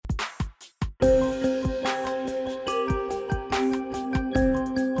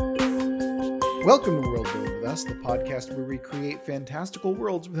Welcome to World Build With Us, the podcast where we create fantastical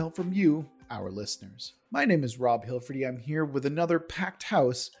worlds with help from you, our listeners. My name is Rob Hilferty. I'm here with another packed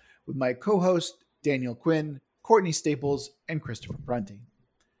house with my co-host, Daniel Quinn, Courtney Staples, and Christopher Prunty.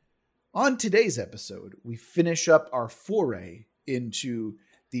 On today's episode, we finish up our foray into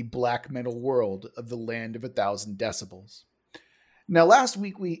the black metal world of the Land of 1,000 Decibels. Now, last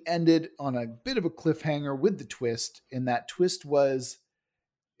week we ended on a bit of a cliffhanger with the twist, and that twist was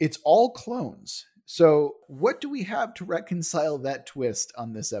it's all clones. So what do we have to reconcile that twist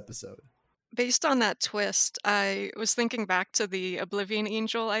on this episode? Based on that twist, I was thinking back to the Oblivion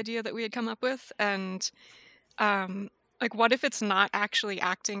Angel idea that we had come up with, and what if it's not actually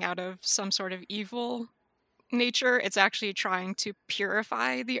acting out of some sort of evil nature? It's actually trying to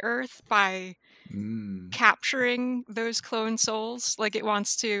purify the earth by capturing those clone souls. Like it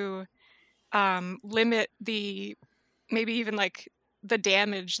wants to limit maybe even the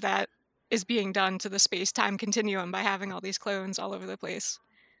damage that is being done to the space-time continuum by having all these clones all over the place.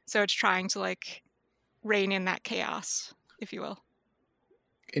 So it's trying to rein in that chaos, if you will.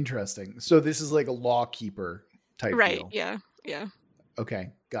 Interesting. So this is like a law keeper type right, deal. Yeah.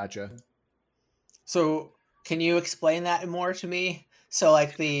 Okay, gotcha. So can you explain that more to me? So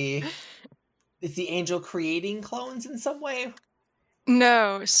is the angel creating clones in some way?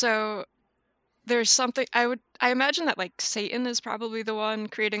 No, so there's something I imagine that Satan is probably the one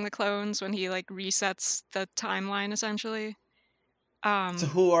creating the clones when he resets the timeline essentially. So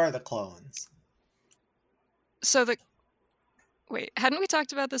who are the clones? So hadn't we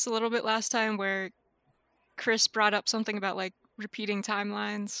talked about this a little bit last time where Chris brought up something about repeating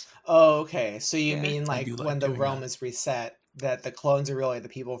timelines? Oh, okay. So you Yeah. mean when the realm is reset, that the clones are really the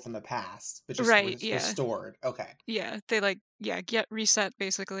people from the past, but just restored. Okay. Yeah, they get reset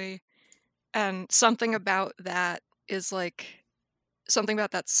basically. And something about that is something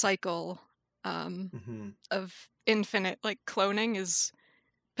about that cycle of infinite cloning is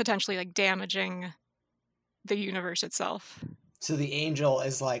potentially damaging the universe itself. So the angel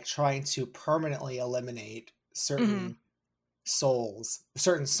is trying to permanently eliminate certain souls,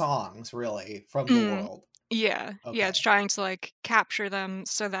 certain songs really from the world. Yeah. Okay. Yeah, it's trying to capture them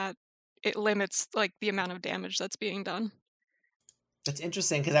so that it limits the amount of damage that's being done. That's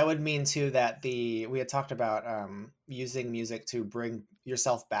interesting because that would mean too that we had talked about using music to bring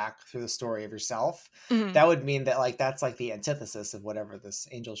yourself back through the story of yourself. Mm-hmm. That would mean that that's the antithesis of whatever this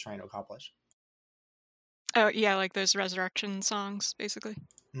angel is trying to accomplish. Oh yeah, those resurrection songs, basically.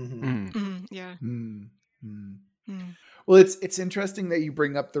 Yeah. Well, it's interesting that you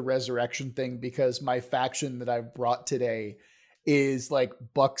bring up the resurrection thing because my faction that I've brought today is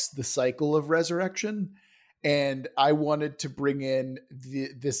bucks the cycle of resurrection. And I wanted to bring in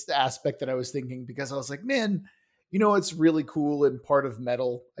this aspect that I was thinking because I was like, man, what's really cool and part of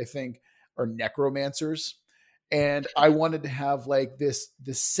metal, I think, are necromancers. And I wanted to have this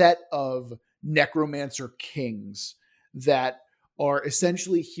set of necromancer kings that are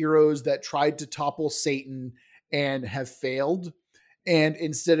essentially heroes that tried to topple Satan and have failed. And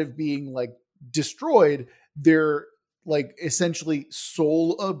instead of being destroyed, they're essentially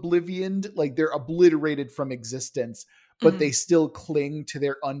soul oblivioned, they're obliterated from existence, but they still cling to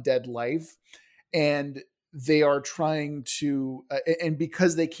their undead life. And they are trying to, and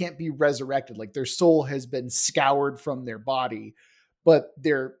because they can't be resurrected, their soul has been scoured from their body, but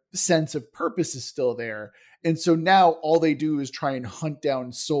their sense of purpose is still there. And so now all they do is try and hunt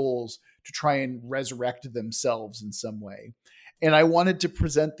down souls to try and resurrect themselves in some way. And I wanted to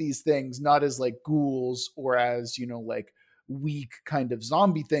present these things not as ghouls or as, weak kind of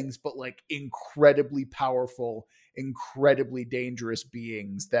zombie things, but incredibly powerful, incredibly dangerous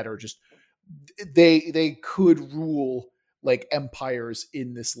beings that are just, they could rule empires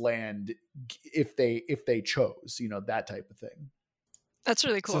in this land if they chose, that type of thing. That's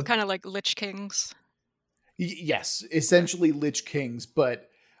really cool. So, kind of like Lich Kings. Yes, essentially Lich Kings, but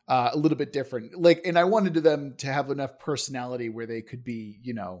a little bit different. And I wanted them to have enough personality where they could be,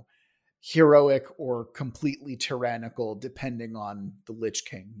 heroic or completely tyrannical, depending on the Lich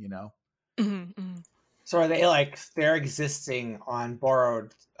King, So are they they're existing on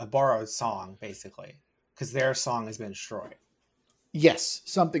a borrowed song, basically, because their song has been destroyed? Yes,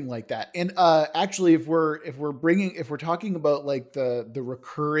 something like that. And actually, if we're talking about the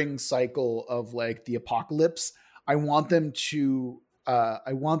recurring cycle of the apocalypse, I want them to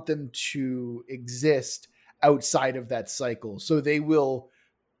exist outside of that cycle. So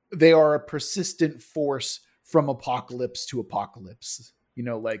they are a persistent force from apocalypse to apocalypse.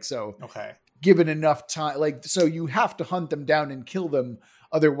 Okay. Given enough time, so you have to hunt them down and kill them.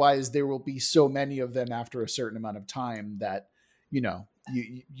 Otherwise, there will be so many of them after a certain amount of time that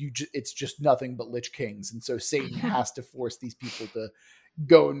it's just nothing but Lich Kings, and so Satan has to force these people to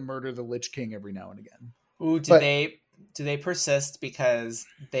go and murder the Lich King every now and again. Ooh, do they persist because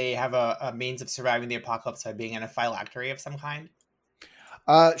they have a means of surviving the apocalypse by being in a phylactery of some kind?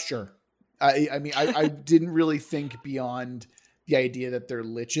 Sure. I mean, I didn't really think beyond the idea that they're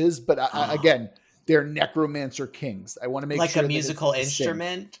liches, but again, they're necromancer kings. I want to make like sure a musical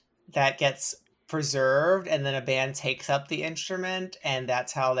instrument that gets preserved, and then a band takes up the instrument, and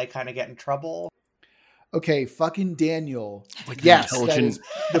that's how they kind of get in trouble. Okay, fucking Daniel. Like yes, that is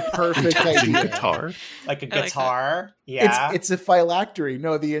the perfect idea. Guitar, like a guitar. Like yeah, it's a phylactery.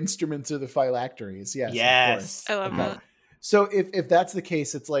 No, the instruments are the phylacteries. Yes, yes. I love that. So if that's the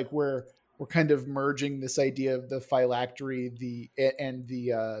case, it's like we're kind of merging this idea of the phylactery,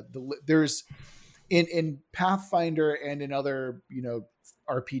 there's in Pathfinder and in other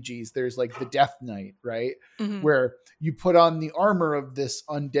RPGs, there's like the Death Knight, right? Mm-hmm. Where you put on the armor of this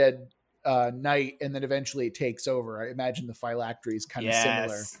undead knight, and then eventually it takes over. I imagine the phylactery is kind of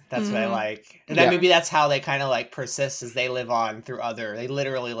similar. That's what I like. And then maybe that's how they kind of like persist, as they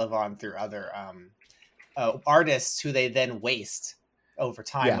literally live on through other artists who they then waste over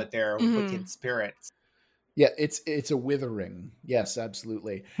time with their wicked spirits. Yeah, it's a withering. Yes,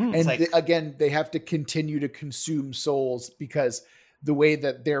 absolutely. And again, they have to continue to consume souls, because the way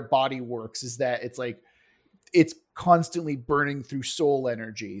that their body works is that it's constantly burning through soul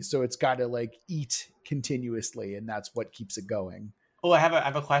energy. So it's got to like eat continuously, and that's what keeps it going. Oh, I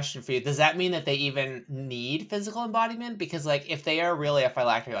have a question for you. Does that mean that they even need physical embodiment? Because like if they are really a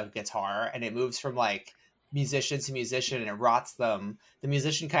phylactery like a guitar, and it moves from like musician to musician and it rots them, the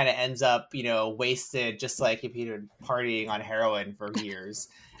musician kind of ends up, wasted, just like if he'd been partying on heroin for years.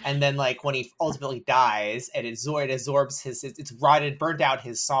 And then like when he ultimately dies, and it absorbs it's rotted, burnt out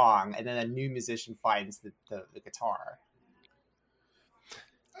his song, and then a new musician finds the guitar.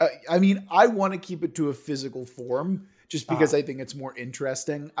 I mean, I want to keep it to a physical form, just because I think it's more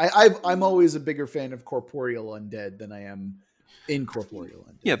interesting. I'm always a bigger fan of corporeal undead than I am incorporeal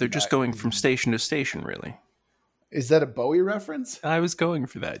undead. Yeah, they're just going from station to station, really. Is that a Bowie reference? I was going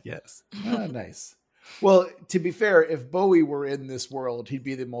for that, yes. Nice. Well, to be fair, if Bowie were in this world, he'd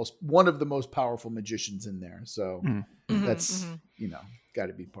be one of the most powerful magicians in there. So that's, got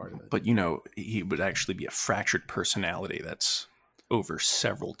to be part of it. But, he would actually be a fractured personality that's over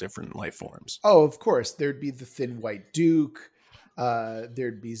several different life forms. Oh, of course. There'd be the Thin White Duke.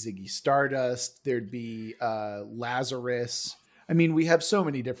 There'd be Ziggy Stardust. There'd be Lazarus. I mean, we have so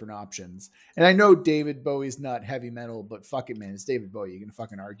many different options. And I know David Bowie's not heavy metal, but fuck it, man. It's David Bowie. You gonna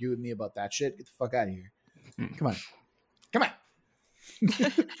fucking argue with me about that shit? Get the fuck out of here. Come on.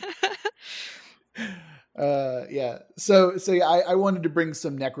 Yeah. So I wanted to bring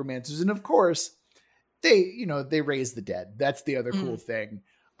some necromancers. And of course, they raise the dead. That's the other cool thing.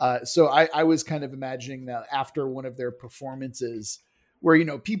 So I was kind of imagining that after one of their performances where,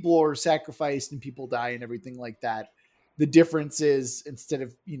 people are sacrificed and people die and everything like that, the difference is, instead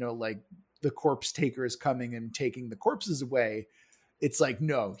of, like the corpse taker is coming and taking the corpses away, it's like,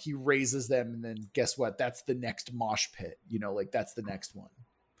 no, he raises them. And then guess what? That's the next mosh pit, like that's the next one.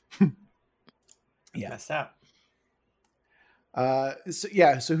 Yeah. Messed up.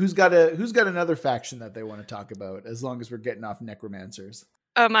 So who's got another faction that they want to talk about, as long as we're getting off necromancers?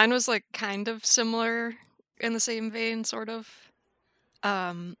 Mine was like kind of similar in the same vein, sort of.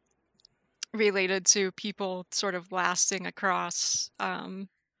 Related to people sort of lasting across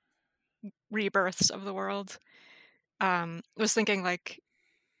rebirths of the world. I was thinking like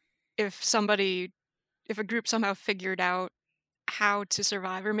if a group somehow figured out how to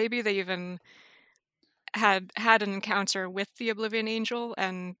survive, or maybe they even had an encounter with the Oblivion Angel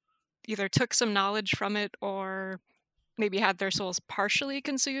and either took some knowledge from it, or maybe had their souls partially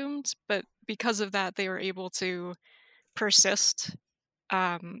consumed, but because of that they were able to persist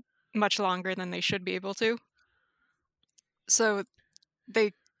much longer than they should be able to. So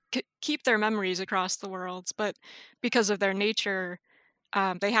they keep their memories across the worlds, but because of their nature,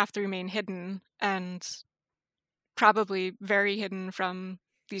 they have to remain hidden, and probably very hidden from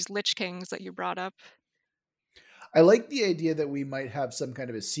these Lich Kings that you brought up. I like the idea that we might have some kind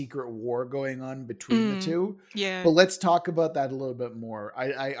of a secret war going on between the two. Yeah. But let's talk about that a little bit more.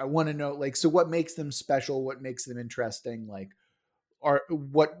 I want to know, like, so what makes them special? What makes them interesting? Like,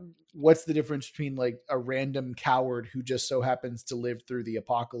 what's the difference between like a random coward who just so happens to live through the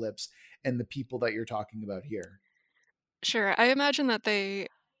apocalypse and the people that you're talking about here? Sure. I imagine that they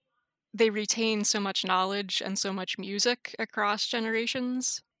retain so much knowledge and so much music across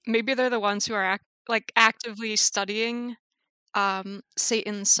generations. Maybe they're the ones who are actively studying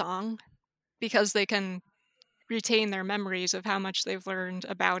Satan's song, because they can retain their memories of how much they've learned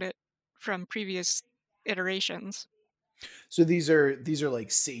about it from previous iterations. So these are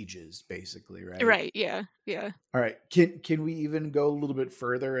like sages, basically, right? Right. Yeah. Yeah. All right. Can we even go a little bit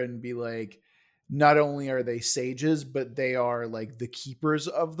further and be like, not only are they sages, but they are like the keepers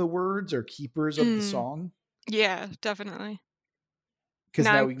of the words or keepers of the song? Yeah, definitely. Because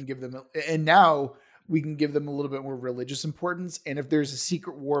now we can give them a little bit more religious importance. And if there's a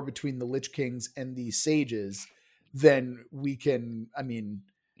secret war between the Lich Kings and the sages, then we can, I mean,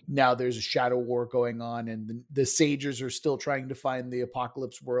 now there's a shadow war going on, and the sages are still trying to find the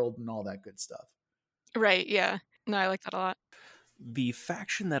apocalypse world and all that good stuff. Right, yeah. No, I like that a lot. The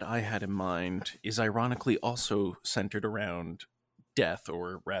faction that I had in mind is ironically also centered around death,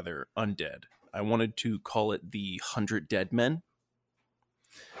 or rather undead. I wanted to call it the 100 Dead Men.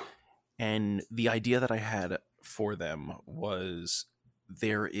 And the idea that I had for them was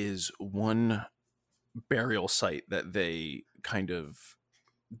there is one burial site that they kind of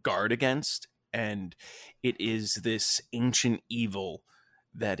guard against, and it is this ancient evil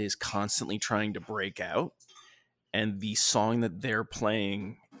that is constantly trying to break out. And the song that they're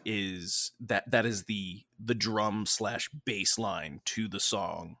playing is that is the drum / bass line to the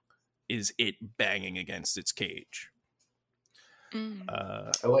song, is it banging against its cage.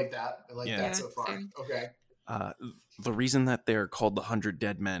 I like that. I like that so far. Same. Okay. The reason that they're called the 100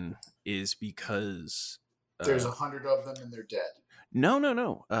 Dead Men is because there's 100 of them and they're dead.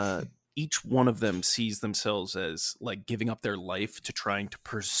 No. Each one of them sees themselves as like giving up their life to trying to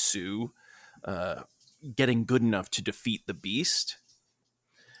pursue getting good enough to defeat the beast,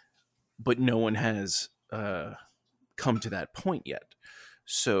 but no one has come to that point yet.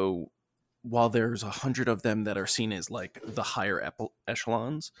 So while there's 100 of them that are seen as like the higher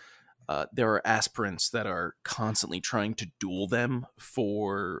echelons, there are aspirants that are constantly trying to duel them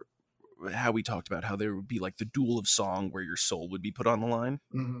for how we talked about how there would be like the duel of song where your soul would be put on the line.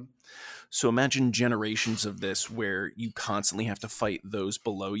 Mm-hmm. So imagine generations of this where you constantly have to fight those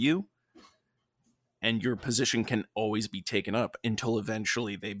below you, and your position can always be taken up until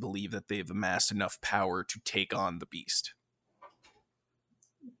eventually they believe that they've amassed enough power to take on the beast.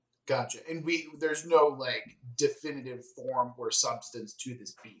 Gotcha. And there's no like definitive form or substance to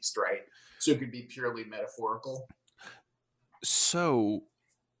this beast, right? So it could be purely metaphorical. So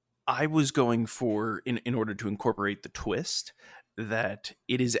I was going for, in order to incorporate the twist, that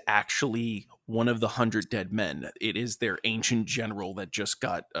it is actually one of the 100 Dead Men. It is their ancient general that just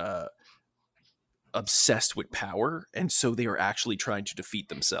got obsessed with power, and so they are actually trying to defeat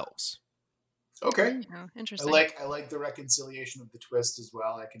themselves. Okay. Oh, interesting. I like the reconciliation of the twist as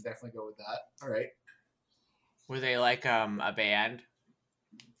well. I can definitely go with that. All right. Were they like a band?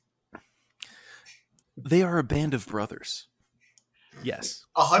 They are a band of brothers. Yes.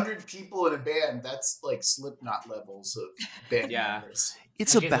 100 people in a band, that's like Slipknot levels of band members.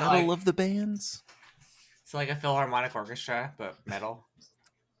 It's a battle of the bands. It's like a Philharmonic Orchestra, but metal.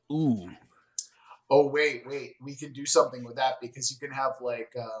 Ooh. Oh, wait. We can do something with that, because you can have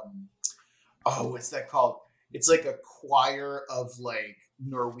like, what's that called? It's like a choir of like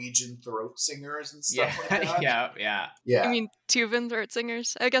Norwegian throat singers and stuff like that. Yeah. You mean Tuvan throat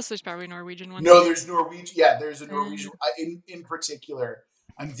singers? I guess there's probably Norwegian ones. No, there's Norwegian. Yeah, there's a Norwegian. In particular,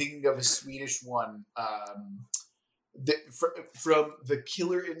 I'm thinking of a Swedish one from the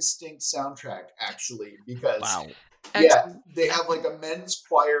Killer Instinct soundtrack, actually, because they have like a men's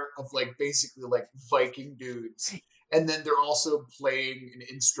choir of like basically like Viking dudes, and then they're also playing an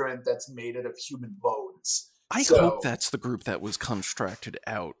instrument that's made out of human bones. I hope that's the group that was constructed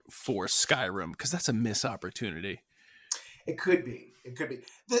out for Skyrim, because that's a missed opportunity. It could be.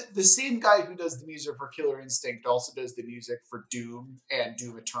 The same guy who does the music for Killer Instinct also does the music for Doom and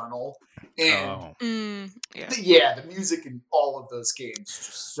Doom Eternal. And the music in all of those games is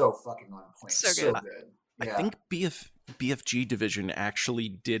just so fucking on point. So good. Yeah. I think BFG Division actually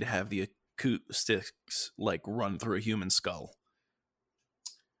did have the acoustics like run through a human skull.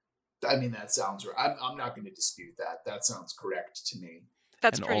 I mean, that sounds right. I'm not going to dispute that. That sounds correct to me.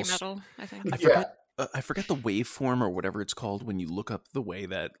 That's pretty metal, I think. I forget the waveform or whatever it's called when you look up the way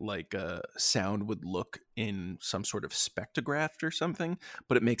that like sound would look in some sort of spectrograph or something,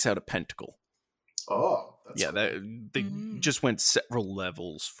 but it makes out a pentacle. Oh, that's cool. They just went several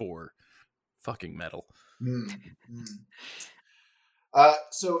levels for fucking metal.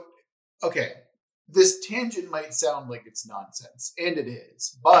 So, okay, this tangent might sound like it's nonsense, and it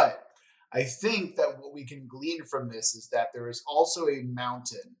is, but I think that what we can glean from this is that there is also a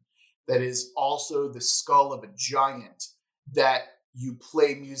mountain that is also the skull of a giant that you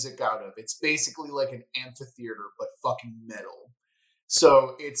play music out of. It's basically like an amphitheater, but fucking metal.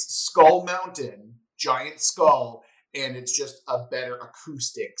 So it's Skull Mountain, giant skull, and it's just a better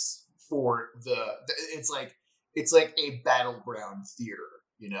acoustics for it's like a battleground theater,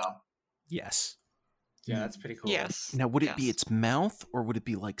 you know? Yes. Yeah, that's pretty cool. Yes. Now, would it Yes. be its mouth, or would it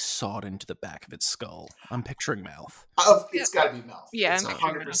be like sawed into the back of its skull? I'm picturing mouth. It's got to be mouth. Yeah, It's I'm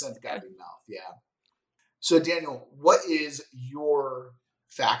picturing 100% got mouth. to be mouth. Yeah. So Daniel, what is your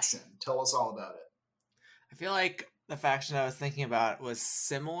faction? Tell us all about it. I feel like the faction I was thinking about was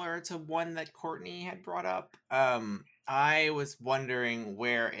similar to one that Courtney had brought up. I was wondering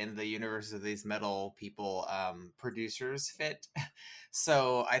where in the universe of these metal people producers fit.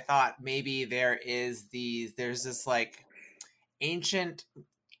 So I thought maybe there's this like ancient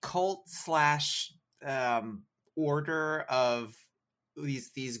cult / order of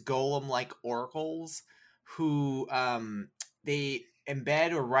these golem like oracles who they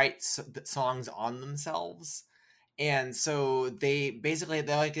embed or write songs on themselves. And so they've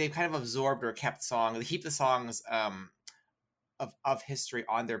kind of absorbed or kept songs. They keep the songs of history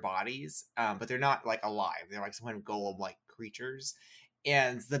on their bodies, but they're not like alive. They're like some kind of golem like creatures.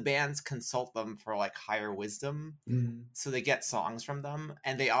 And the bands consult them for like higher wisdom. Mm-hmm. So they get songs from them,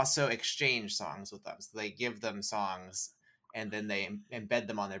 and they also exchange songs with them. So they give them songs, and then they embed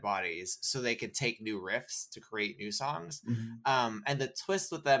them on their bodies so they can take new riffs to create new songs. Mm-hmm. And the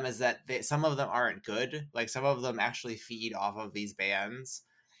twist with them is that some of them aren't good. Like some of them actually feed off of these bands,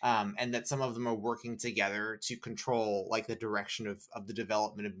 and that some of them are working together to control like the direction of the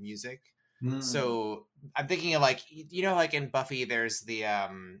development of music. Mm. So I'm thinking of like, you know, like in Buffy, there's the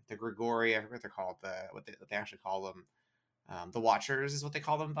Grigori, I forget what they're called, what they actually call them. The Watchers is what they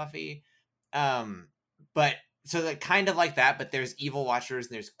call them, Buffy. But so that kind of like that, but there's evil Watchers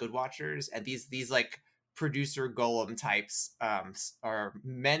and there's good Watchers, and these like producer golem types are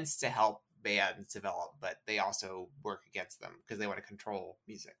meant to help bands develop, but they also work against them because they want to control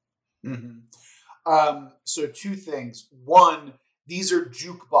music. Mm-hmm. So two things. One, these are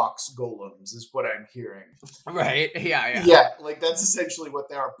jukebox golems, is what I'm hearing. Right? Yeah. Yeah, like that's essentially what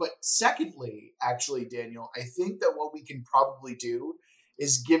they are. But secondly, actually, Daniel, I think that what we can probably do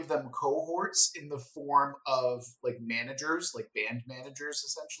is give them cohorts in the form of like managers, like band managers,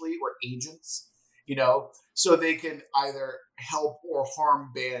 essentially, or agents, you know, so they can either help or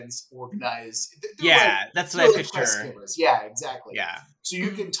harm bands organize. Yeah, that's what I picture. Yeah, exactly. Yeah. So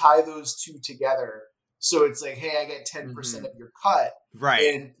you can tie those two together. So it's like, hey, I get 10% of your cut.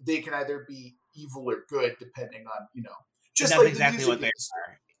 Right. And they can either be evil or good, depending on, you know, just that's like exactly the what they industry.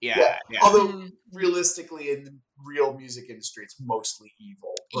 are. Yeah. Although realistically, in the real music industry, it's mostly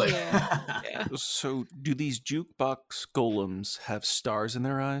evil. But Yeah. So do these jukebox golems have stars in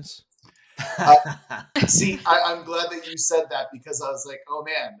their eyes? See, I'm glad that you said that, because I was like, oh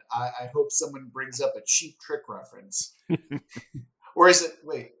man, I hope someone brings up a Cheap Trick reference. Or is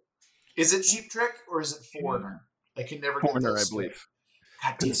it Cheap Trick or is it Foreigner? I can never get Foreigner, those I believe.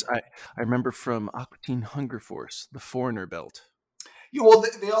 God, I remember from Aqua Teen Hunger Force, the Foreigner belt. Yeah, well,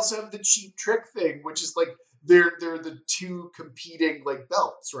 they also have the Cheap Trick thing, which is like they're the two competing like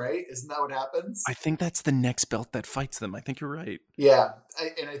belts, right? Isn't that what happens? I think that's the next belt that fights them. I think you're right. Yeah,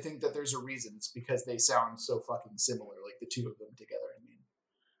 and I think that there's a reason. It's because they sound so fucking similar, like the two of them together.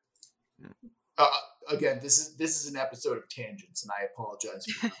 I mean, again, this is an episode of tangents, and I apologize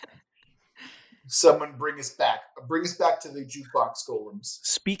for that. Someone bring us back to the jukebox golems.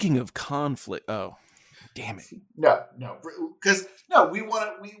 Speaking of conflict, oh, damn it! No, because we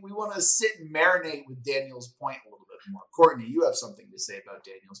want to sit and marinate with Daniel's point a little bit more. Courtney, you have something to say about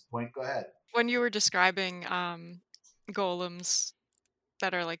Daniel's point. Go ahead. When you were describing golems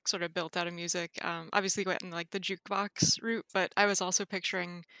that are like sort of built out of music, obviously went in like the jukebox route, but I was also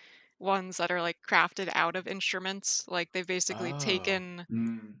picturing ones that are like crafted out of instruments. Like they've basically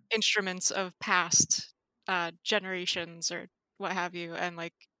taken instruments of past generations or what have you, and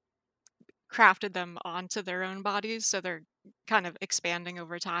like crafted them onto their own bodies, so they're kind of expanding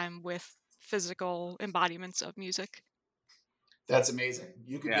over time with physical embodiments of music. That's amazing.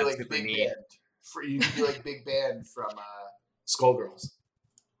 You could be like Big Band. You could be like Big Band from Skullgirls.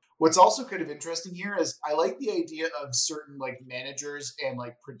 What's also kind of interesting here is I like the idea of certain like managers and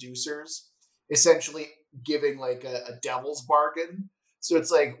like producers essentially giving like a devil's bargain. So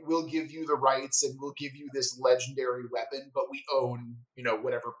it's like, we'll give you the rights and we'll give you this legendary weapon, but we own, you know,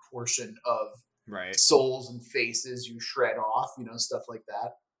 whatever portion of souls and faces you shred off, you know, stuff like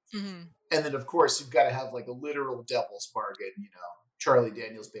that. Mm-hmm. And then of course you've got to have like a literal devil's bargain, you know, Charlie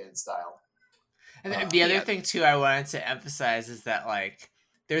Daniels Band style. And the other thing too I wanted to emphasize is that like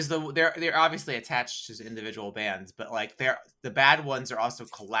they're obviously attached to individual bands, but like the bad ones are also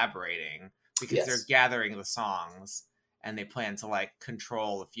collaborating because they're gathering the songs and they plan to like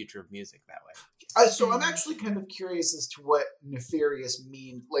control the future of music that way. So I'm actually kind of curious as to what nefarious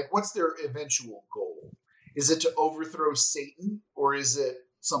means. Like, what's their eventual goal? Is it to overthrow Satan, or is it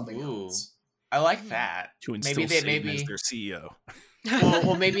something else? I like that. To instill Satan as their CEO.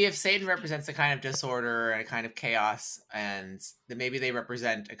 well, maybe if Satan represents a kind of disorder and a kind of chaos, and then maybe they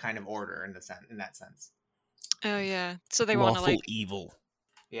represent a kind of order in that sense. Oh yeah, so they want to like evil.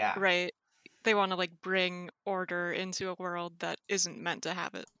 Yeah, right. They want to like bring order into a world that isn't meant to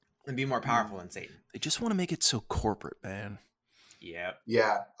have it and be more powerful than Satan. They just want to make it so corporate, man. Yep.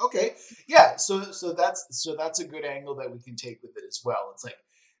 Yeah. Okay. Yeah. So that's a good angle that we can take with it as well. It's like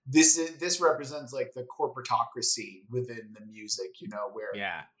this represents like the corporatocracy within the music,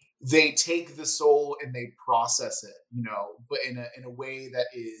 where they take the soul and they process it, but in a way that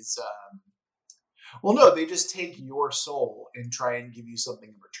is well, no, they just take your soul and try and give you something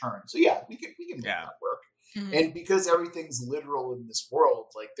in return. So yeah, we can make that work. Mm-hmm. And because everything's literal in this world,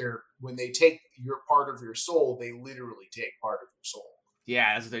 like when they take your part of your soul, they literally take part of your soul.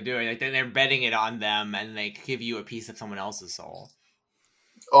 Yeah, that's what they're doing. Like they're betting it on them, and they give you a piece of someone else's soul.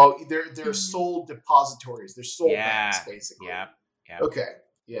 Oh, they're soul depositories. They're soul banks, basically. Yeah. Okay.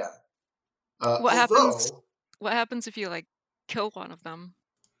 Yeah. What happens if you like kill one of them?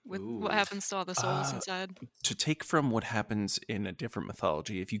 What happens to all the souls inside? To take from what happens in a different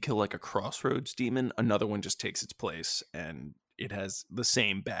mythology, if you kill like a crossroads demon, another one just takes its place, and it has the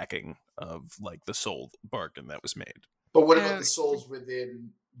same backing of like the soul bargain that was made. But what about the souls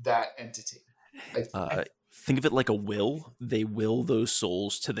within that entity? Think of it like a will. They will those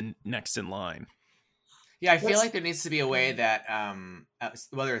souls to the next in line. Yeah, I feel like there needs to be a way that,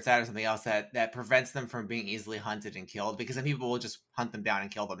 whether it's that or something else, that prevents them from being easily hunted and killed, because then people will just hunt them down and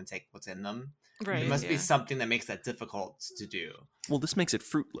kill them and take what's in them. Right. There must be something that makes that difficult to do. Well, this makes it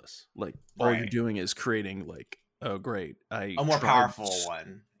fruitless. Like, all you're doing is creating, like, oh, great. A more powerful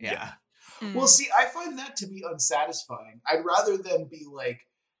one. Yeah. Mm. Well, see, I find that to be unsatisfying. I'd rather them be, like,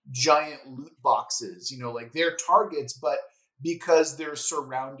 giant loot boxes, like they're targets, but because they're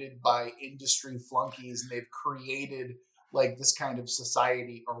surrounded by industry flunkies and they've created like this kind of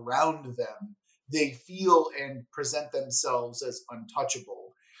society around them, they feel and present themselves as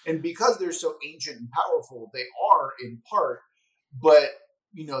untouchable. And because they're so ancient and powerful, they are in part, but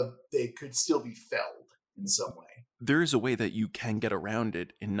they could still be felled in some way. There is a way that you can get around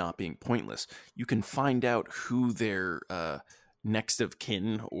it in not being pointless. You can find out who their next of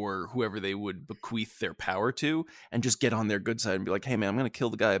kin or whoever they would bequeath their power to, and just get on their good side and be like, hey man, I'm going to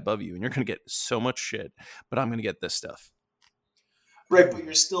kill the guy above you and you're going to get so much shit, but I'm going to get this stuff. Right, but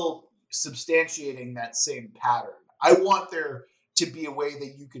you're still substantiating that same pattern. I want there to be a way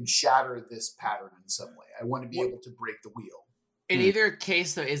that you can shatter this pattern in some way. I want to be able to break the wheel. In either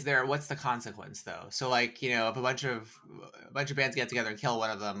case, though, what's the consequence, though? So, like, if a bunch of bands get together and kill one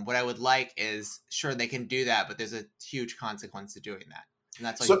of them, what I would like is, sure, they can do that, but there's a huge consequence to doing that. And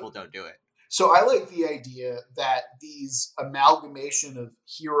that's why people don't do it. So I like the idea that these amalgamation of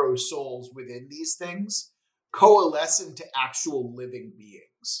hero souls within these things coalesce into actual living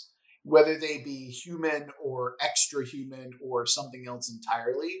beings, whether they be human or extra human or something else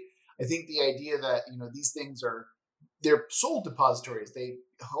entirely. I think the idea that, these things they're soul depositories. They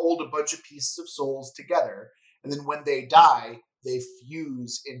hold a bunch of pieces of souls together, and then when they die, they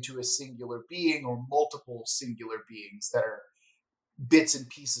fuse into a singular being or multiple singular beings that are bits and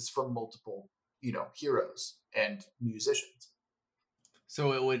pieces from multiple, heroes and musicians.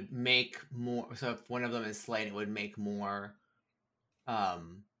 So it would make more. So if one of them is slain, it would make more,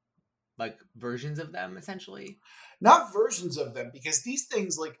 like versions of them, essentially. Not versions of them, because these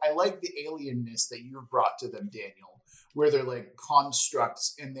things, like, I like the alienness that you've brought to them, Daniel, where they're like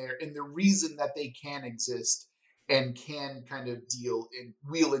constructs, and the reason that they can exist and can kind of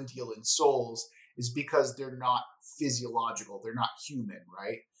wheel and deal in souls is because they're not physiological, they're not human,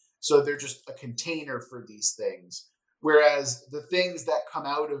 right? So they're just a container for these things. Whereas the things that come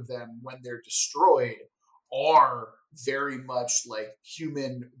out of them when they're destroyed are very much like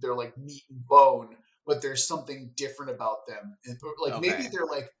human. They're like meat and bone, but there's something different about them. Like maybe they're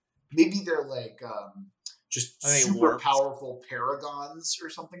like just super powerful paragons or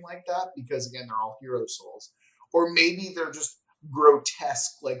something like that, because again, they're all hero souls. Or maybe they're just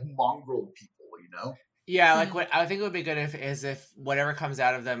grotesque, like mongrel people, Yeah, like what I think would be good if whatever comes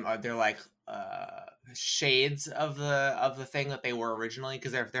out of them they're like shades of the thing that they were originally,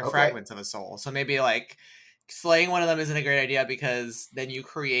 because they're fragments of a soul. So maybe like slaying one of them isn't a great idea, because then you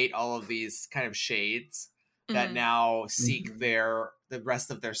create all of these kind of shades that now seek the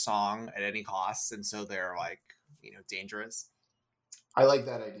rest of their song at any cost, and so they're like dangerous. I like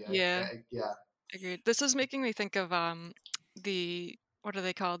that idea. Yeah. Agreed. This is making me think of the what are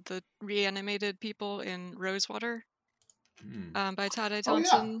they called? The reanimated people in Rosewater, by Tade Oh yeah.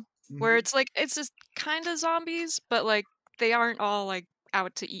 Thompson, where Mhm. it's like it's just kind of zombies, but like they aren't all like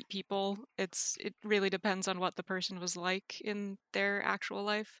out to eat people. It really depends on what the person was like in their actual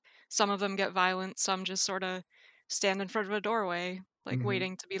life. Some of them get violent, some just sort of stand in front of a doorway, like Mhm.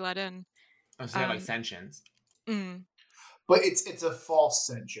 waiting to be let in. Oh, so they have like Um, sentience. mm, But it's a false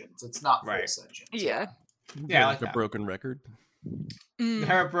sentience. It's not full Right. sentience. yeah. Yeah, I They're like like a that. broken record.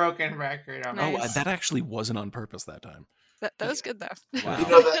 They're a broken record. Oh, Nice. Oh, that actually wasn't on purpose that time. That was good though. Wow. You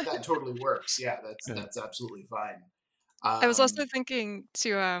know that totally works. Yeah, that's absolutely fine. I was also thinking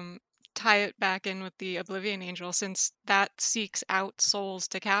to tie it back in with the Oblivion Angel, since that seeks out souls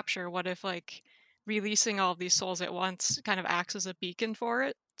to capture. What if like releasing all of these souls at once kind of acts as a beacon for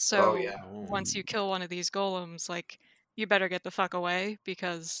it? Oh So yeah. once you kill one of these golems, like you better get the fuck away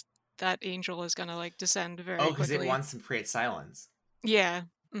because that angel is gonna like descend very Oh, because it quickly. wants to create silence. Yeah.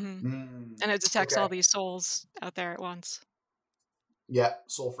 And it detects all Okay. these souls out there at once. Yeah,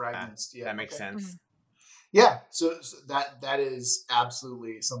 soul fragments. Yeah, That makes okay. sense. Yeah, so that is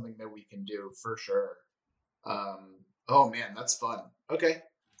absolutely something that we can do for sure. Oh man, that's fun. Okay,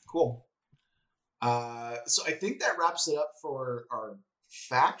 cool. So I think that wraps it up for our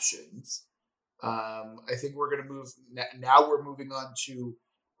factions. I think we're going to move now. We're moving on to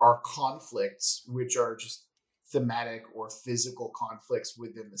our conflicts, which are just thematic or physical conflicts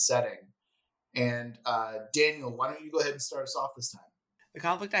within the setting. And Daniel, why don't you go ahead and start us off this time? The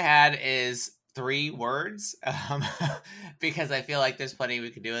conflict I had is 3 words, because I feel like there's plenty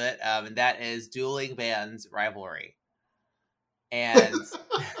we could do with it, and that is dueling bands rivalry. And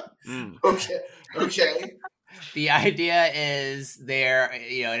Okay. the idea is there,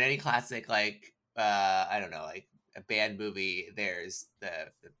 in any classic, like, I don't know, like a band movie, there's the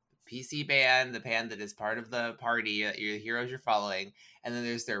PC band, the band that is part of the party, your heroes you're following, and then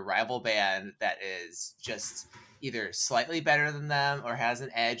there's their rival band that is just either slightly better than them or has an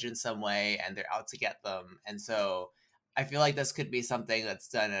edge in some way, and they're out to get them. And so I feel like this could be something that's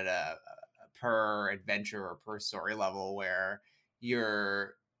done at a per adventure or per story level, where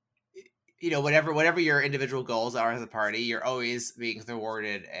you're, whatever your individual goals are as a party, you're always being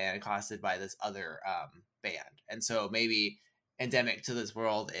thwarted and accosted by this other band. And so maybe endemic to this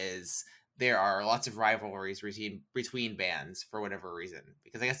world is there are lots of rivalries between bands for whatever reason,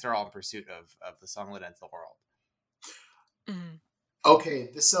 because I guess they're all in pursuit of the song that ends the world. Okay,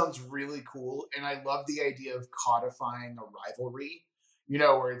 this sounds really cool, and I love the idea of codifying a rivalry.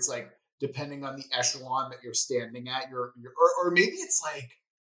 Where it's like depending on the echelon that you're standing at, or maybe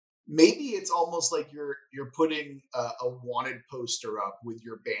it's almost like you're putting a wanted poster up with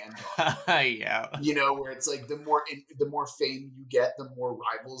your band on it. Yeah. Where it's like the more fame you get, the more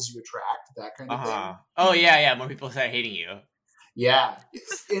rivals you attract, that kind of thing. Oh yeah, more people start hating you. Yeah,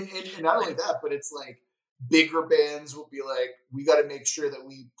 and not only that, but it's like bigger bands will be like, we got to make sure that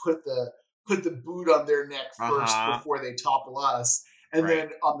we put the boot on their neck first before they topple us. And then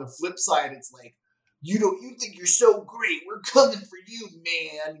on the flip side, it's like, you think you're so great, we're coming for you,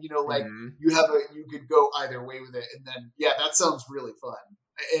 man. You could go either way with it. And then, yeah, that sounds really fun.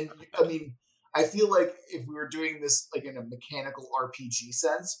 And I mean, I feel like if we were doing this like in a mechanical RPG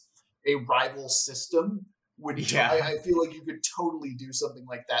sense, a rival system would, I feel like you could totally do something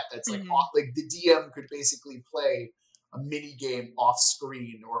like that. That's like, like the DM could basically play a mini game off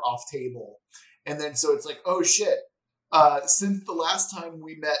screen or off table. And then, so it's like, oh shit, since the last time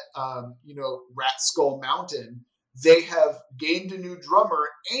we met, Rat Skull Mountain, they have gained a new drummer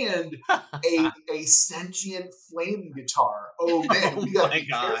and a sentient flame guitar. Oh man, we gotta be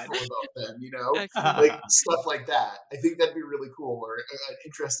careful about them, like stuff like that. I think that'd be really cool, or an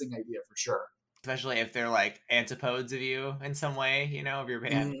interesting idea for sure. Especially if they're like antipodes of you in some way, of your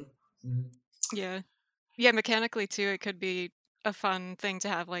band. Yeah, mechanically too, it could be a fun thing to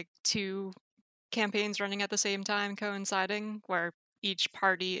have like 2 campaigns running at the same time, coinciding, where each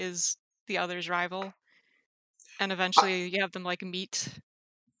party is the other's rival, and eventually you have them like meet.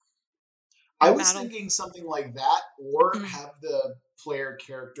 I was thinking something like that, or have the player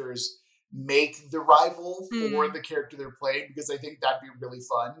characters make the rival for the character they're playing, because I think that'd be really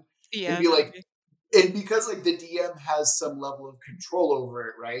fun. Yeah, it'd be like, and because like the DM has some level of control over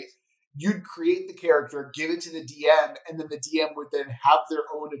it, right? You'd create the character, give it to the DM, and then the DM would then have their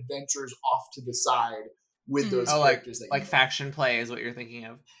own adventures off to the side with those characters. Like faction play is what you're thinking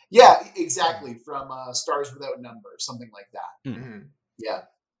of. Yeah, exactly. From Stars Without Number, something like that. Yeah.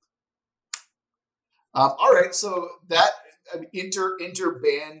 All right, so that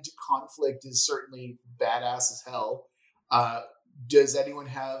inter-band conflict is certainly badass as hell. Does anyone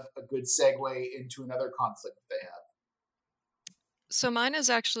have a good segue into another conflict that they have? So mine is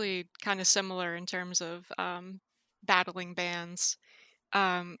actually kind of similar in terms of battling bands.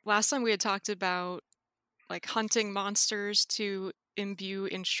 Last time we had talked about like hunting monsters to imbue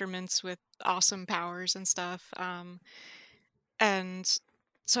instruments with awesome powers and stuff. And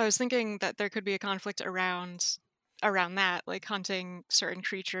so I was thinking that there could be a conflict around that, like hunting certain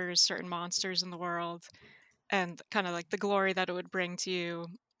creatures, certain monsters in the world, and kind of like the glory that it would bring to you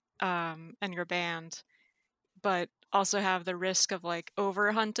and your band, but also have the risk of like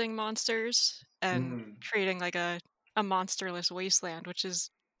over hunting monsters and Mm. creating like a monsterless wasteland, which is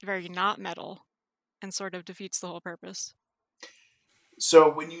very not metal and sort of defeats the whole purpose.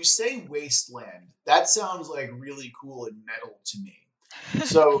 So when you say wasteland, that sounds like really cool and metal to me.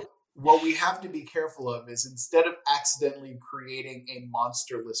 So what we have to be careful of is instead of accidentally creating a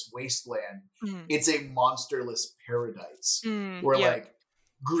monsterless wasteland, it's a monsterless paradise where Yep. like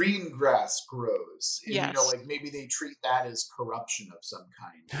green grass grows. And Yes. like maybe they treat that as corruption of some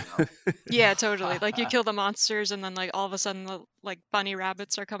kind. Yeah, totally. Like you kill the monsters and then like all of a sudden the like bunny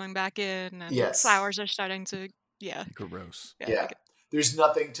rabbits are coming back in and Yes. flowers are starting to gross. Yeah. There's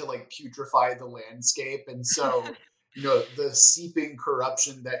nothing to like putrefy the landscape, and so the seeping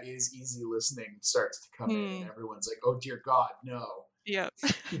corruption that is easy listening starts to come in, and everyone's like, "Oh dear God, no!" Yep.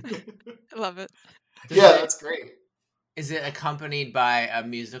 I love it. Yeah, that's great. Is it accompanied by a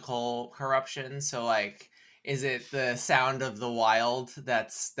musical corruption? So like, is it the sound of the wild?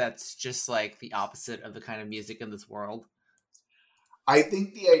 That's just like the opposite of the kind of music in this world. I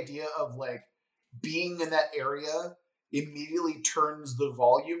think the idea of like being in that area immediately turns the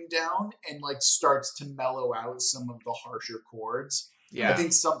volume down and like starts to mellow out some of the harsher chords. Yeah. I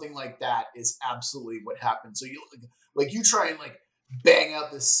think something like that is absolutely what happens. So you try and like bang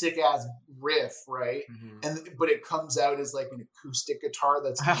out this sick ass riff, right? But it comes out as like an acoustic guitar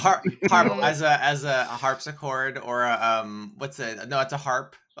that's as a harpsichord or it's a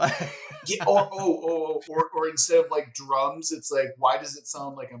harp. Yeah, or instead of like drums, it's like, why does it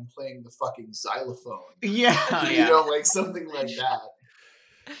sound like I'm playing the fucking xylophone? Yeah, like something like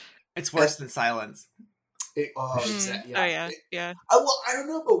that. It's worse than silence. Exactly. Yeah. I don't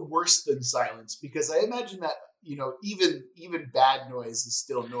know about worse than silence, because I imagine that even bad noise is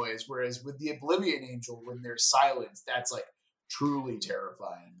still noise. Whereas with the Oblivion Angel, when there's silence, that's like truly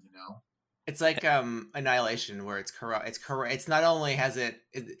terrifying. It's like Annihilation, where it's corrupt. It's not only is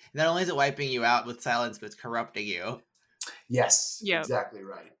it wiping you out with silence, but it's corrupting you. Yes, exactly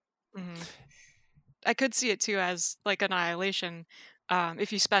right. Mm-hmm. I could see it too as like Annihilation.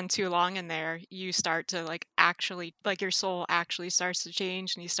 If you spend too long in there, you start to like actually like your soul actually starts to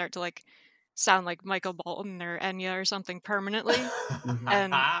change, and you start to like sound like Michael Bolton or Enya or something permanently.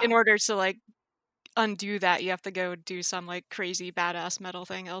 And in order to like undo that, you have to go do some like crazy badass metal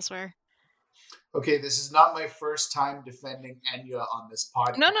thing elsewhere. Okay, this is not my first time defending Enya on this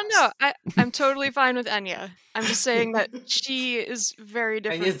podcast. No. I'm totally fine with Enya. I'm just saying that she is very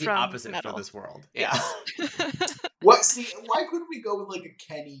different Enya's the from opposite metal. for this world. Yeah. Why couldn't we go with like a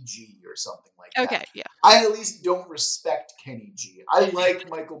Kenny G or something like that? Okay, yeah. I at least don't respect Kenny G. I like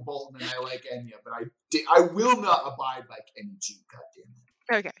Michael Bolton and I like Enya, but I will not abide by Kenny G. God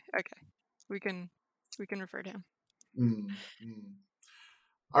damn it. Okay. We can refer to him.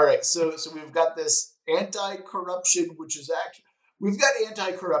 All right, so we've got this anti-corruption, which is actually we've got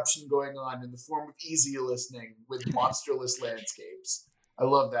anti-corruption going on in the form of easy listening with monsterless landscapes. I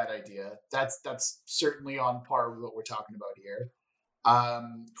love that idea. That's certainly on par with what we're talking about here.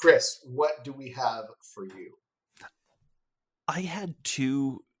 Chris, what do we have for you? I had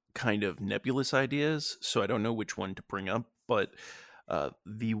two kind of nebulous ideas, so I don't know which one to bring up, but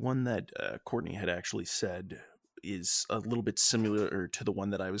the one that Courtney had actually said is a little bit similar to the one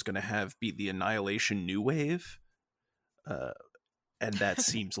that I was going to have be the Annihilation New Wave. And that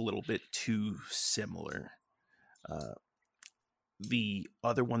seems a little bit too similar. The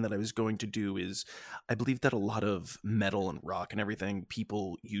other one that I was going to do is, I believe that a lot of metal and rock and everything,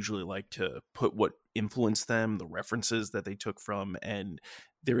 people usually like to put what influenced them, the references that they took from, and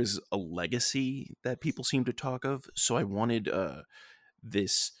there is a legacy that people seem to talk of. So I wanted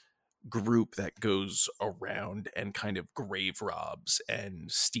this group that goes around and kind of grave robs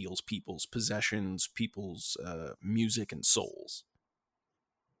and steals people's possessions, people's music and souls.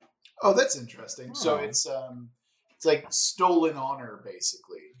 Oh, that's interesting. So it's like stolen honor,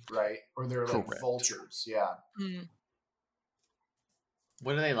 basically, right? Or they're like Correct. vultures. Yeah.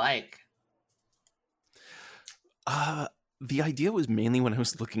 What are they like? The idea was mainly when I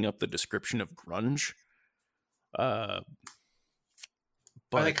was looking up the description of grunge.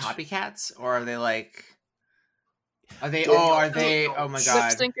 Are they copycats, or are they like? Are they? Daniel, Oh my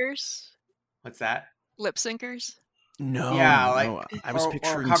god! Lip syncers. What's that? Lip syncers. No, Yeah, like no. I was or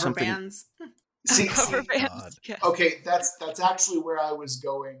picturing cover something. bands. See, Cover see, bands. Yes. okay, that's actually where I was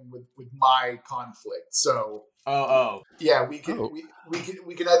going with my conflict. So Oh. yeah, we can Oh.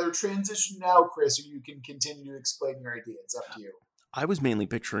 we can either transition now, Chris, or you can continue to explain your idea. It's up to you. I was mainly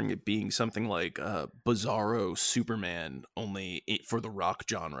picturing it being something like Bizarro Superman, only for the rock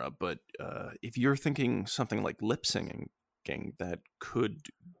genre. But if you're thinking something like lip singing, that could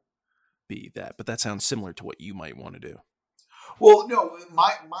be that. But that sounds similar to what you might want to do. Well, no,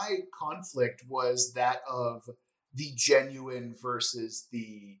 my conflict was that of the genuine versus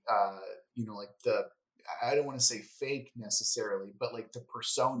the like the, I don't want to say fake necessarily, but like the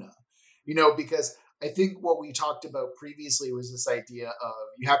persona, because I think what we talked about previously was this idea of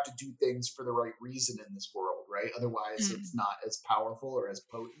you have to do things for the right reason in this world, right? Otherwise, it's not as powerful or as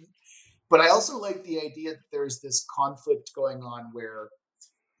potent. But I also like the idea that there's this conflict going on where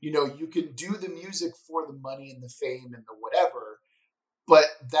you can do the music for the money and the fame and the whatever, but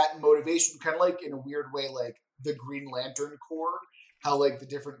that motivation, kind of like in a weird way, like the Green Lantern Corps, how like the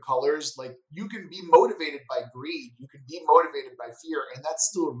different colors, like you can be motivated by greed, you can be motivated by fear, and that's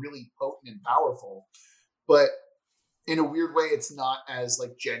still really potent and powerful. But in a weird way, it's not as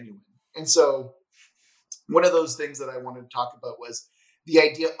like genuine. And so one of those things that I wanted to talk about was the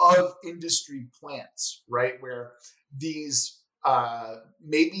idea of industry plants, right? Where these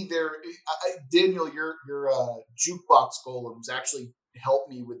maybe they're Daniel, your jukebox golems actually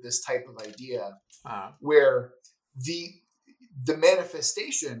helped me with this type of idea, where the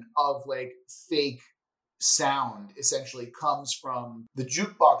manifestation of like fake sound essentially comes from the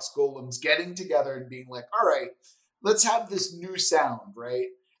jukebox golems getting together and being like, all right, let's have this new sound, right?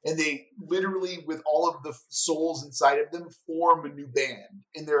 And they literally, with all of the souls inside of them, form a new band.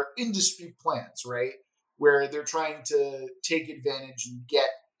 And they're industry plants, right? Where they're trying to take advantage and get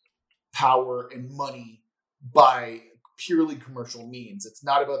power and money by purely commercial means. It's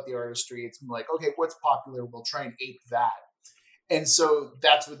not about the artistry. It's like, okay, what's popular? We'll try and ape that. And so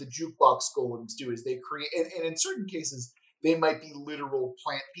that's what the jukebox golems do, is they create, and in certain cases, they might be literal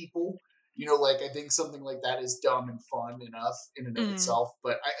plant people. Like I think something like that is dumb and fun enough in and of itself.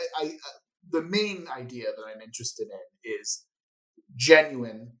 But I the main idea that I'm interested in is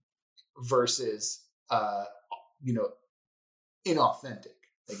genuine versus inauthentic,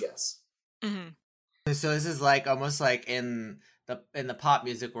 I guess. Mm-hmm. So this is like almost like in the pop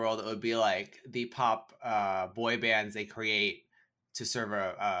music world, it would be like the pop boy bands they create to serve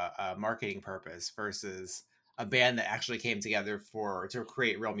a marketing purpose versus a band that actually came together to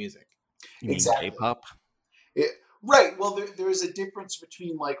create real music. You mean exactly. K-pop? Right. Well, there's a difference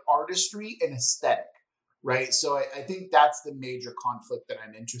between like artistry and aesthetic, right? So I think that's the major conflict that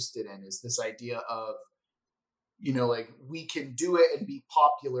I'm interested in, is this idea of, like we can do it and be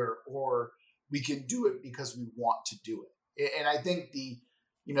popular, or we can do it because we want to do it. And I think the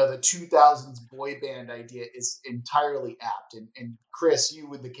 2000s boy band idea is entirely apt. And Chris, you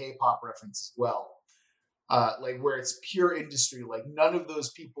with the K-pop reference as well. Like where it's pure industry, like none of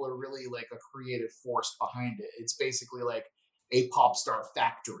those people are really like a creative force behind it. It's basically like a pop star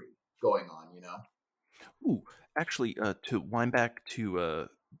factory going on, Ooh, actually, to wind back to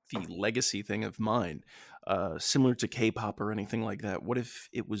the legacy thing of mine, similar to K-pop or anything like that, what if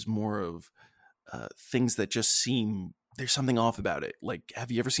it was more of things that just seem there's something off about it? Like, have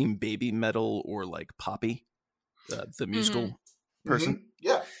you ever seen Baby Metal or like Poppy, the musical person? Mm-hmm.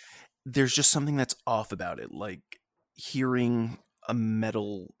 Yeah. There's just something that's off about it. Like hearing a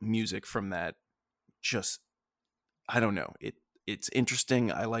metal music from that, just I don't know. It's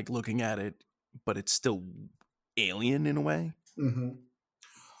interesting. I like looking at it, but it's still alien in a way. Mm-hmm.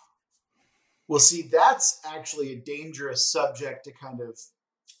 Well, see, that's actually a dangerous subject to kind of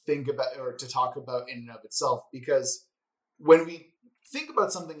think about or to talk about in and of itself, because when we think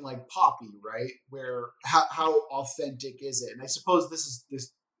about something like Poppy, right, where how authentic is it? And I suppose this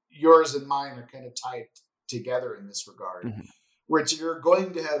yours and mine are kind of tied together in this regard, where you're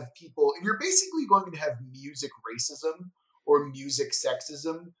going to have people, and you're basically going to have music racism or music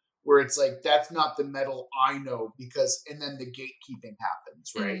sexism, where it's like, that's not the metal I know, because, and then the gatekeeping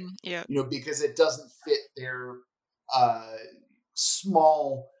happens, right? Yeah. Because it doesn't fit their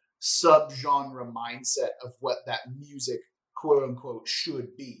small subgenre mindset of what that music, quote unquote,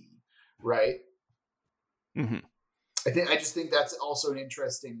 should be, right? I just think that's also an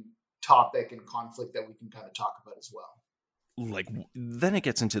interesting topic and conflict that we can kind of talk about as well. Like then it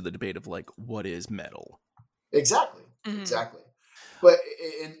gets into the debate of like, what is metal? Exactly. But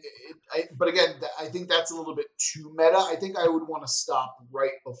but again, I think that's a little bit too meta. I think I would want to stop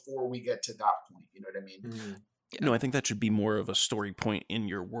right before we get to that point. You know what I mean? Yeah. No, I think that should be more of a story point in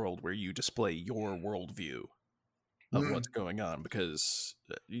your world where you display your worldview. of what's going on, because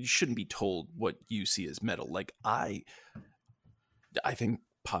you shouldn't be told what you see as metal. Like I think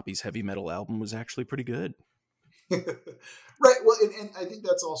Poppy's heavy metal album was actually pretty good. Right. Well, and I think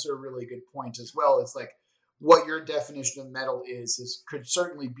that's also a really good point as well. It's like what your definition of metal is could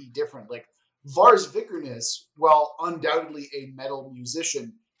certainly be different. Like Lars Vikernes, while undoubtedly a metal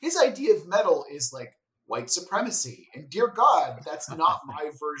musician, his idea of metal is like white supremacy. And dear God, that's not my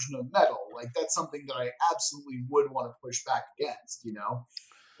version of metal. Like that's something that I absolutely would want to push back against, you know?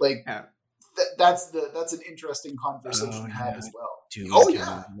 Like that's an interesting conversation to have as well.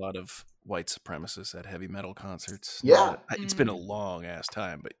 A lot of white supremacists at heavy metal concerts. Yeah. It's been a long ass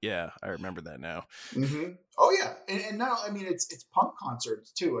time, but yeah, I remember that now. Mm-hmm. Oh yeah. And now, I mean, it's punk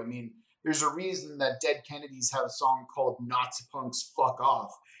concerts too. I mean, there's a reason that Dead Kennedys have a song called Nazi Punks Fuck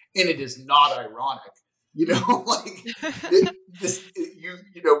Off, and it is not ironic. You know, like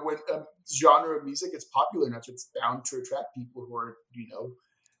when genre of music is popular enough, it's bound to attract people who are, you know,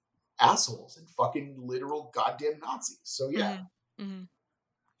 assholes and fucking literal goddamn Nazis. So yeah. Mm-hmm.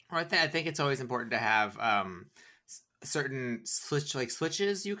 Well, I think it's always important to have certain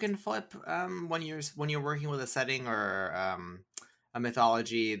switches you can flip when you're working with a setting or a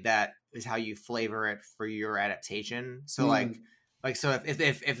mythology. That is how you flavor it for your adaptation. So so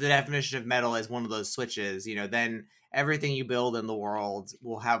if the definition of metal is one of those switches, you know, then everything you build in the world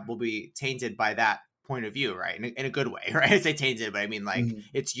will be tainted by that point of view, right? In a good way, right? I say tainted, but I mean like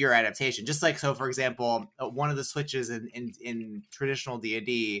it's your adaptation. Just like, so for example, one of the switches in traditional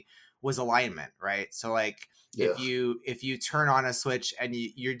D&D was alignment, right? So like if you turn on a switch and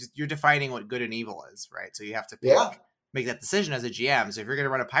you're defining what good and evil is, right? So you have to make that decision as a GM. So if you're going to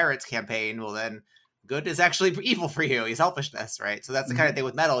run a pirates campaign, well then good is actually evil for you, selfishness, right? So that's the kind of thing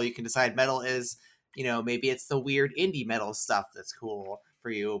with metal. You can decide metal is, you know, maybe it's the weird indie metal stuff that's cool for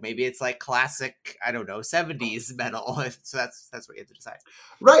you. Maybe it's like classic, I don't know, 70s metal. So that's what you have to decide.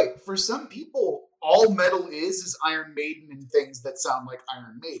 Right. For some people, all metal is Iron Maiden and things that sound like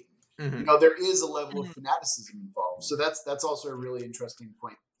Iron Maiden. Mm-hmm. You know, there is a level of fanaticism involved. So that's also a really interesting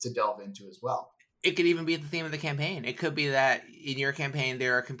point to delve into as well. It could even be the theme of the campaign. It could be that in your campaign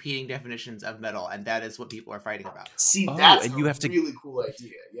there are competing definitions of metal, and that is what people are fighting about. See, that's a really cool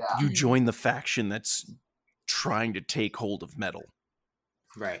idea. Yeah, you join the faction that's trying to take hold of metal,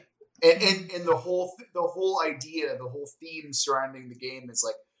 right? And the whole idea, the whole theme surrounding the game is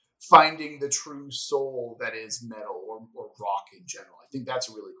like finding the true soul that is metal or rock in general. I think that's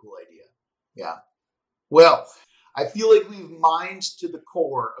a really cool idea. Yeah. Well, I feel like we've mined to the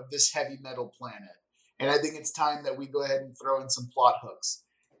core of this heavy metal planet. And I think it's time that we go ahead and throw in some plot hooks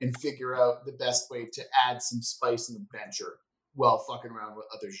and figure out the best way to add some spice and adventure while fucking around with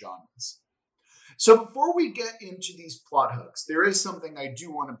other genres. So before we get into these plot hooks, there is something I do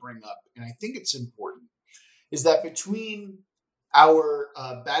want to bring up, and I think it's important, is that between our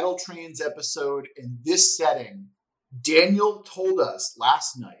Battle Trains episode and this setting, Daniel told us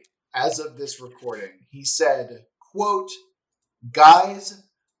last night, as of this recording, he said, quote, "Guys,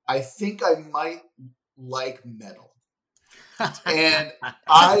 I think I might like metal." And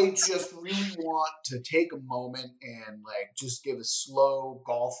I just really want to take a moment and like just give a slow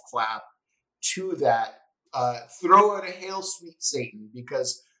golf clap to that. Throw out a hail, sweet Satan,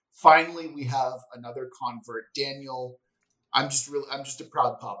 because finally we have another convert. Daniel, I'm just a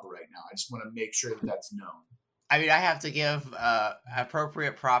proud papa right now. I just want to make sure that that's known. I mean, I have to give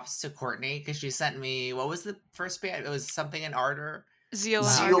appropriate props to Courtney because she sent me, what was the first band? It was something in Ardor. Zeal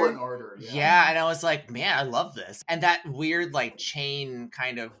and Ardor. Yeah, and I was like, man, I love this. And that weird like chain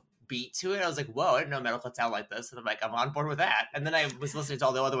kind of beat to it. I was like, whoa, I didn't know metal could sound like this. And I'm like, I'm on board with that. And then I was listening to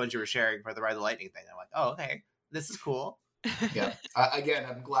all the other ones you were sharing for the Ride the Lightning thing. I'm like, oh, okay, this is cool. Yeah. Again,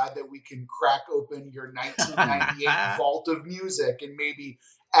 I'm glad that we can crack open your 1998 vault of music and maybe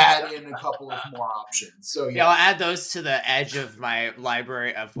add in a couple of more options. So yeah, I'll add those to the edge of my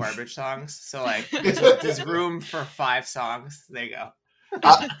library of garbage songs. So like, there's room for 5 songs. There you go.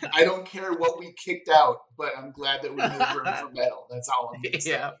 I don't care what we kicked out, but I'm glad that we made room for metal. That's all I'm saying.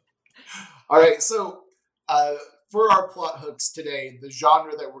 Yeah. All right, so for our plot hooks today, the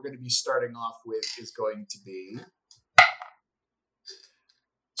genre that we're going to be starting off with is going to be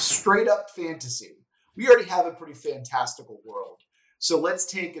straight up fantasy. We already have a pretty fantastical world. So let's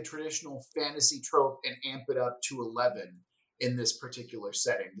take a traditional fantasy trope and amp it up to 11 in this particular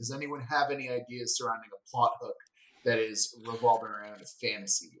setting. Does anyone have any ideas surrounding a plot hook that is revolving around a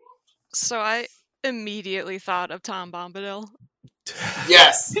fantasy world? So I immediately thought of Tom Bombadil.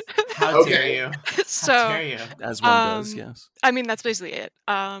 Yes. How dare you? How dare you? As one does, yes. I mean, that's basically it.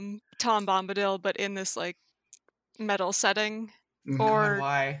 Tom Bombadil, but in this like metal setting.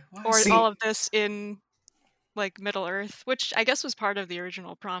 Why? Or all of this in like Middle Earth, which I guess was part of the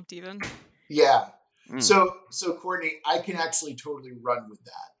original prompt even. Yeah. So Courtney, I can actually totally run with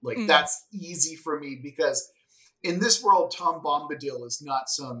that. Like that's easy for me because in this world, Tom Bombadil is not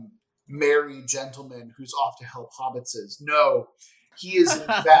some merry gentleman who's off to help hobbitses. No, he is in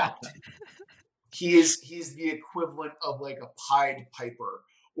fact he's the equivalent of like a Pied Piper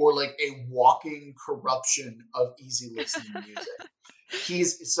or like a walking corruption of easy listening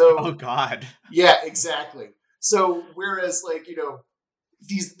music. Oh God. Yeah, exactly. So whereas like, you know,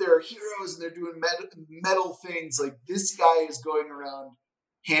 they're heroes and they're doing metal things, like this guy is going around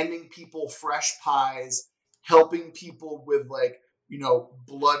handing people fresh pies, helping people with like, you know,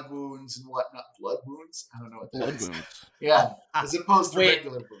 blood wounds and whatnot. Blood wounds? I don't know what that is. Blood wounds. Yeah, as opposed to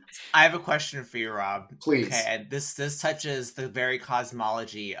regular wounds. I have a question for you, Rob. Please. Okay, and this touches the very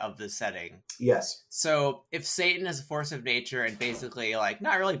cosmology of the setting. Yes. So if Satan is a force of nature and basically like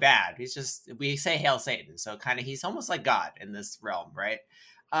not really bad, he's just, we say Hail Satan, so kind of he's almost like God in this realm, right?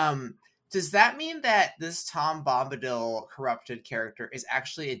 Does that mean that this Tom Bombadil corrupted character is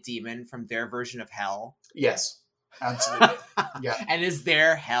actually a demon from their version of hell? Yes. Absolutely. Yeah. And is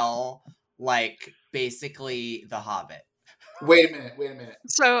their hell like basically The Hobbit? Wait a minute.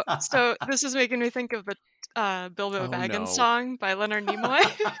 So this is making me think of the Bilbo Baggins song by Leonard Nimoy.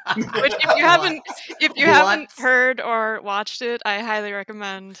 Which if you haven't heard or watched it, I highly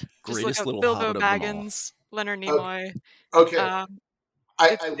recommend. Just Greatest look up little Bilbo Hobbit Baggins, Leonard Nimoy. Okay. I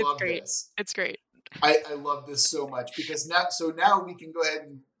It's love great. this. It's great. I love this so much because now we can go ahead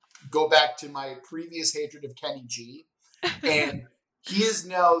and go back to my previous hatred of Kenny G. And he is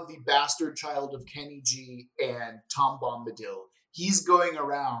now the bastard child of Kenny G and Tom Bombadil. He's going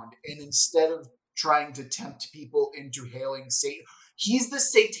around and instead of trying to tempt people into hailing Satan, he's the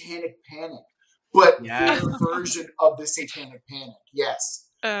Satanic Panic, but their version of the Satanic Panic. Yes.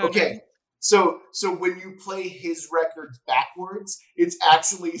 Okay. So when you play his records backwards, it's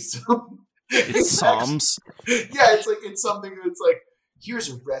actually some... It's Psalms. It's something that's like, here's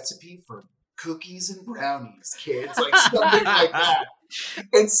a recipe for cookies and brownies, kids. Like something like that.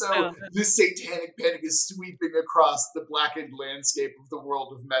 And so the Satanic Panic is sweeping across the blackened landscape of the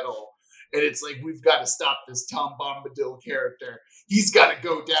world of metal. And it's like, we've got to stop this Tom Bombadil character. He's got to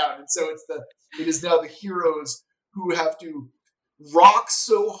go down. And so it is now the heroes who have to rock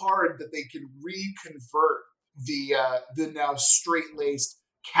so hard that they can reconvert the now straight-laced,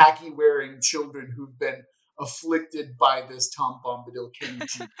 khaki-wearing children who've been afflicted by this Tom Bombadil Kenny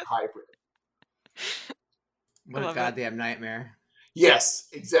G hybrid. What a goddamn nightmare. Yes,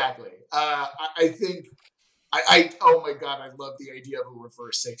 exactly. I think oh my God, I love the idea of a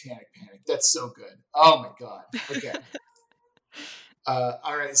reverse Satanic Panic. That's so good. Oh my God. Okay.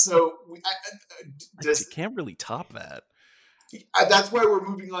 All right. So you can't really top that. That's why we're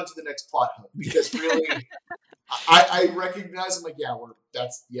moving on to the next plot hook, because really, I recognize. I'm like,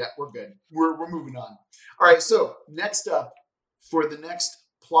 we're good. We're moving on. All right. So next up, for the next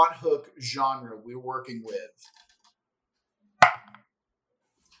plot hook genre we're working with,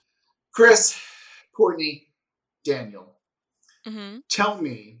 Chris, Courtney, Daniel, tell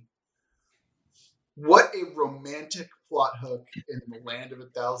me what a romantic plot hook in the Land of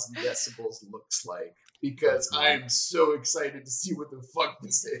 1,000 Decibels looks like, because I am so excited to see what the fuck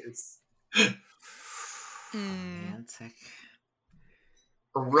this is. Romantic.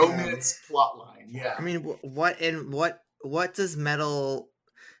 A romance plot line, yeah. I mean, what does metal?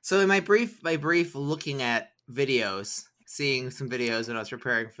 So in my brief looking at videos, seeing some videos when I was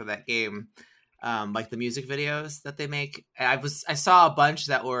preparing for that game, like the music videos that they make, I saw a bunch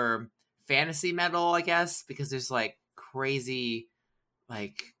that were fantasy metal, I guess, because there's like crazy,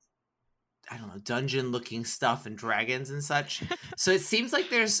 like, I don't know, dungeon looking stuff and dragons and such. So it seems like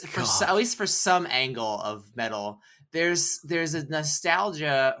there's, at least for some angle of metal, there's a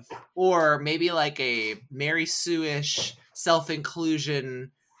nostalgia, or maybe like a Mary Sue-ish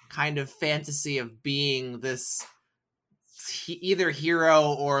self-inclusion kind of fantasy of being this either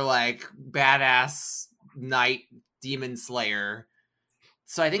hero or like badass knight demon slayer.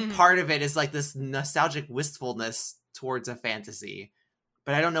 So I think part of it is like this nostalgic wistfulness towards a fantasy,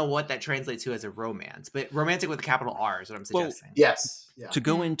 but I don't know what that translates to as a romance. But romantic with a capital R is what I'm suggesting. Well, yes. Yeah. To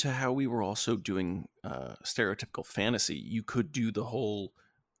go into how we were also doing stereotypical fantasy, you could do the whole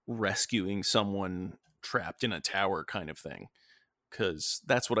rescuing someone trapped in a tower kind of thing, because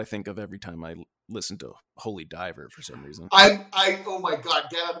that's what I think of every time I listen to Holy Diver for some reason. Oh my God,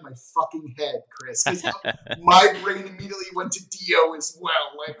 get out of my fucking head, Chris. My brain immediately went to Dio as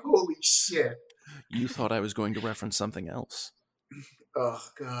well. Like, holy shit. You thought I was going to reference something else. Oh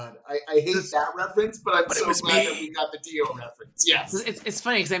God, I hate that reference, but I'm so glad that we got the Dio reference. Yes, it's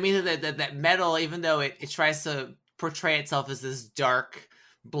funny because I mean that metal, even though it tries to portray itself as this dark,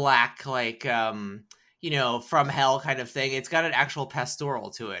 black, like you know, from hell kind of thing, it's got an actual pastoral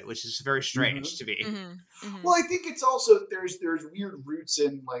to it, which is very strange to me. Well, I think it's also there's weird roots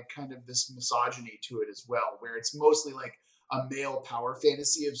in like kind of this misogyny to it as well, where it's mostly like a male power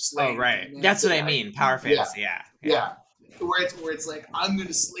fantasy of slaying. Oh, right. That's what I mean. Power fantasy. Yeah. Where it's like, I'm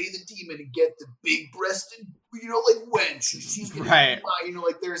gonna slay the demon and get the big breasted, you know, like wench. She's gonna be mine. You know,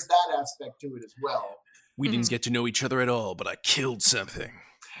 like there's that aspect to it as well. We didn't get to know each other at all, but I killed something.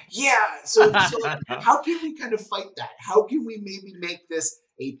 Yeah. So like, how can we kind of fight that? How can we maybe make this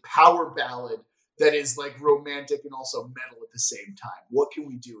a power ballad that is like romantic and also metal at the same time? What can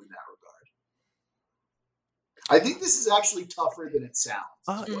we do in that regard? I think this is actually tougher than it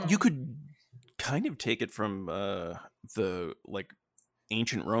sounds. You could kind of take it from the like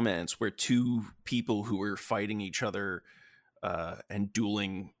ancient romance where two people who were fighting each other and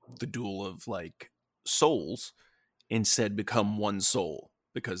dueling the duel of like souls instead become one soul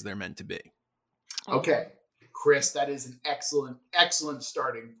because they're meant to be. Okay, Chris, that is an excellent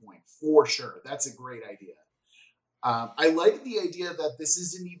starting point for sure. That's a great idea. I like the idea that this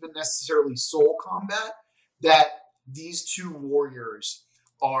isn't even necessarily soul combat, that these two warriors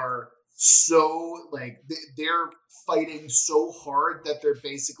are so like they're fighting so hard that they're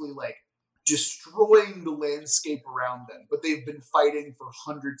basically like destroying the landscape around them, but they've been fighting for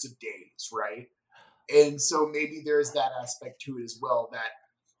hundreds of days, right? And so maybe there's that aspect to it as well, that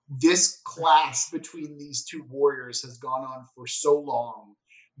this clash between these two warriors has gone on for so long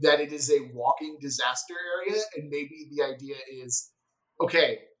that it is a walking disaster area. And maybe the idea is,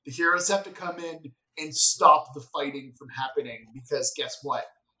 okay, the heroes have to come in and stop the fighting from happening, because guess what?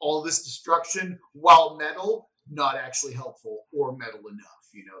 All this destruction, while metal, not actually helpful or metal enough,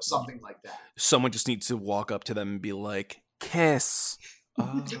 you know, something like that. Someone just needs to walk up to them and be like, kiss.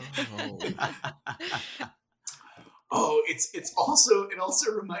 Oh, it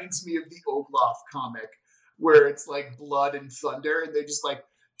also reminds me of the Olaf comic where it's like blood and thunder, and they're just like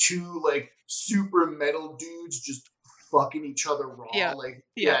two like super metal dudes just fucking each other raw.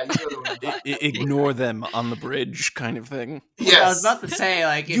 You know ignore them on the bridge kind of thing. Yes. I was about to say,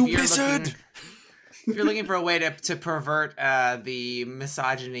 like, if you're looking for a way to pervert the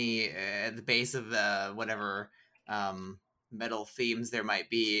misogyny at the base of the whatever metal themes there might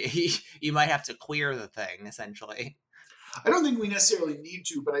be, you might have to queer the thing, essentially. I don't think we necessarily need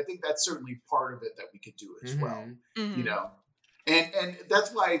to, but I think that's certainly part of it that we could do as well. You know, and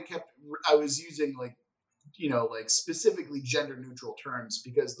that's why I was using like, you know, like specifically gender neutral terms,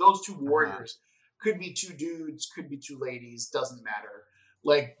 because those two warriors could be two dudes, could be two ladies, doesn't matter.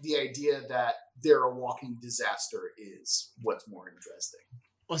 Like the idea that they're a walking disaster is what's more interesting.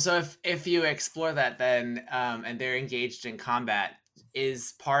 Well, so if you explore that then, and they're engaged in combat,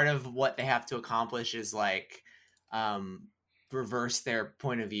 is part of what they have to accomplish is like reverse their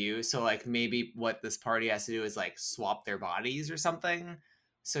point of view. So like maybe what this party has to do is like swap their bodies or something.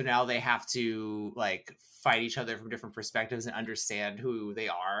 So now they have to like fight each other from different perspectives and understand who they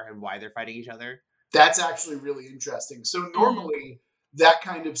are and why they're fighting each other. That's actually really interesting. So normally that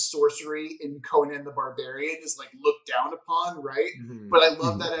kind of sorcery in Conan the Barbarian is like looked down upon, right? But I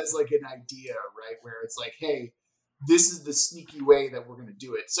love that as like an idea, right? Where it's like, hey, this is the sneaky way that we're going to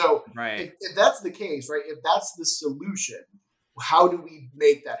do it. So if that's the case, right? If that's the solution, how do we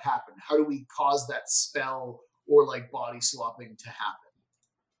make that happen? How do we cause that spell or like body swapping to happen?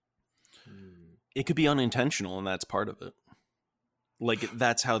 It could be unintentional, and that's part of it. Like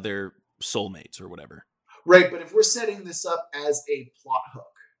that's how they're soulmates or whatever. Right, but if we're setting this up as a plot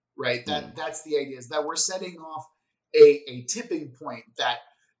hook, right? That's the idea, is that we're setting off a tipping point, that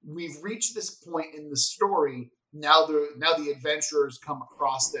we've reached this point in the story. Now the adventurers come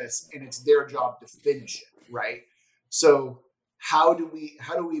across this, and it's their job to finish it, right? So how do we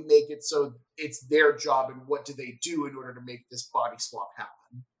make it so it's their job, and what do they do in order to make this body swap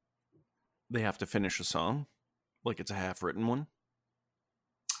happen? They have to finish a song, like it's a half-written one.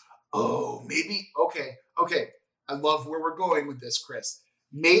 Oh, maybe. Okay. I love where we're going with this, Chris.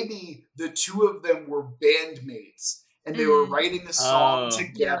 Maybe the two of them were bandmates and they were writing a song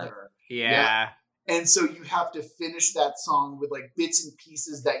together. Yeah. And so you have to finish that song with like bits and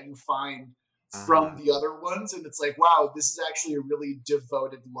pieces that you find from the other ones. And it's like, wow, this is actually a really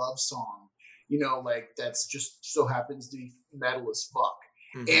devoted love song. You know, like that's just so happens to be metal as fuck.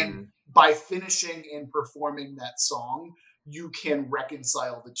 And by finishing and performing that song, you can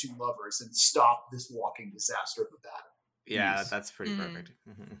reconcile the two lovers and stop this walking disaster of the battle. Yeah, that's pretty perfect.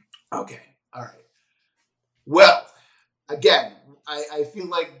 Okay, all right. Well, again, I feel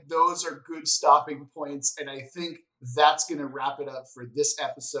like those are good stopping points, and I think that's going to wrap it up for this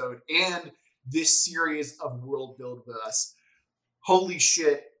episode and this series of World Build with Us. Holy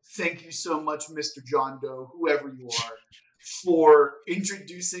shit. Thank you so much, Mr. John Doe, whoever you are, for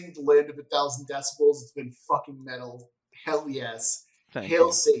introducing the Land of 1,000 Decibels. It's been fucking metal. Hell yes.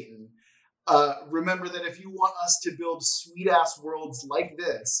 Hail Satan. Remember that if you want us to build sweet-ass worlds like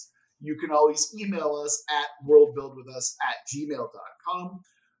this, you can always email us at worldbuildwithus@gmail.com,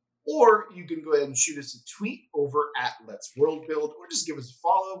 or you can go ahead and shoot us a tweet over at Let's World Build, or just give us a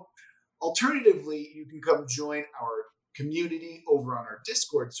follow. Alternatively, you can come join our community over on our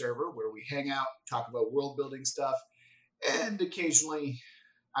Discord server, where we hang out, talk about world building stuff, and occasionally,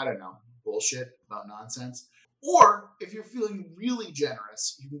 I don't know, bullshit about nonsense. Or if you're feeling really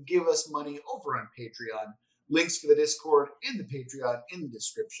generous, you can give us money over on Patreon. Links for the Discord and the Patreon in the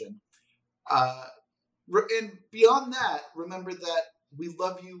description. And beyond that, remember that we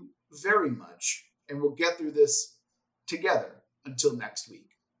love you very much, and we'll get through this together until next week.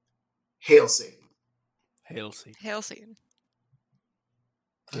 Hail Satan. Hail Satan. Hail Satan.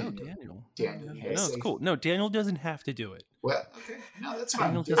 Daniel. Daniel. No, it's cool. No, Daniel doesn't have to do it. Well, okay. No, that's fine.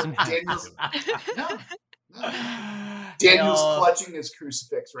 Daniel doesn't have to do it. No. Daniel's clutching his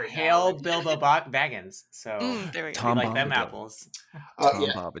crucifix right Hail now. Bilbo Baggins. So There we go. Tom like them Bombadil. apples. Tom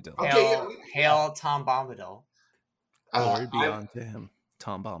Yeah. Bombadil. Okay, Hail Tom Bombadil. Glory be unto him.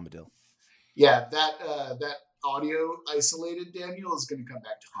 Tom Bombadil. Yeah, that audio isolated Daniel is going to come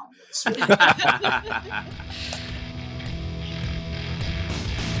back to haunt you. I swear.